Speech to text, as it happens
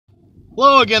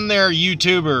Hello again there,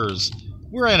 YouTubers.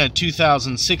 We're in a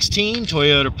 2016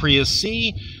 Toyota Prius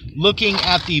C looking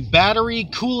at the battery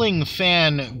cooling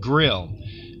fan grill.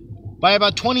 By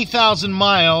about 20,000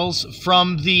 miles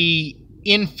from the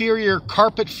inferior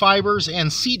carpet fibers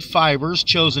and seat fibers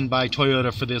chosen by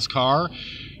Toyota for this car,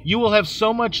 you will have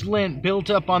so much lint built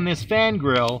up on this fan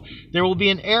grill, there will be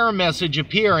an error message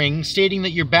appearing stating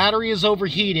that your battery is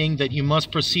overheating, that you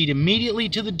must proceed immediately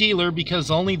to the dealer because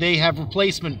only they have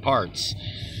replacement parts.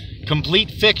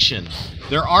 Complete fiction.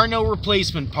 There are no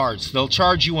replacement parts. They'll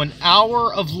charge you an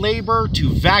hour of labor to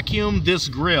vacuum this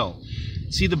grill.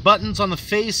 See the buttons on the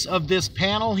face of this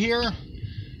panel here?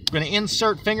 We're going to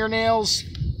insert fingernails,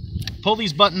 pull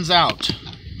these buttons out.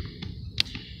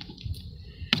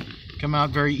 Come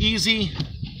out very easy.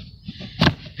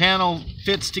 Panel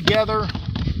fits together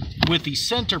with the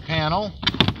center panel.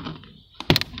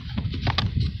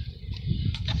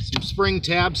 Some spring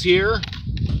tabs here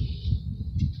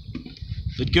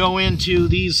that go into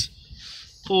these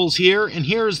holes here, and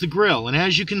here is the grill. And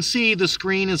as you can see, the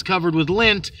screen is covered with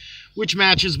lint, which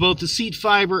matches both the seat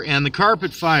fiber and the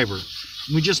carpet fiber.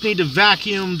 We just need to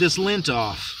vacuum this lint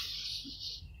off.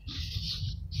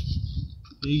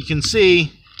 You can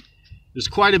see there's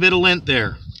quite a bit of lint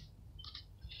there.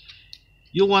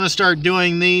 You'll want to start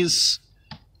doing these,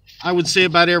 I would say,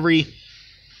 about every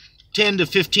 10 to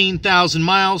 15,000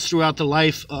 miles throughout the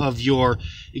life of your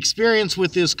experience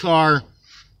with this car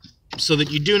so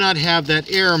that you do not have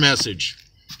that error message.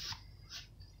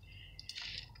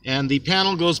 And the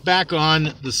panel goes back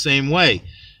on the same way.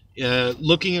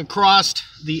 Looking across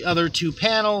the other two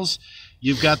panels,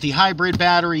 you've got the hybrid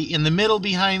battery in the middle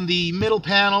behind the middle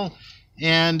panel,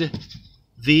 and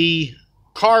the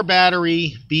car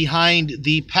battery behind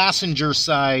the passenger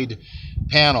side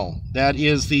panel. That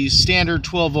is the standard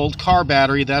 12-volt car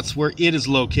battery. That's where it is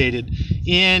located,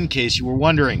 in case you were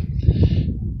wondering.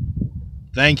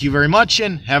 Thank you very much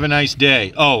and have a nice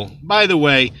day. Oh, by the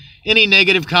way, any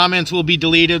negative comments will be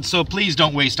deleted, so please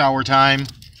don't waste our time.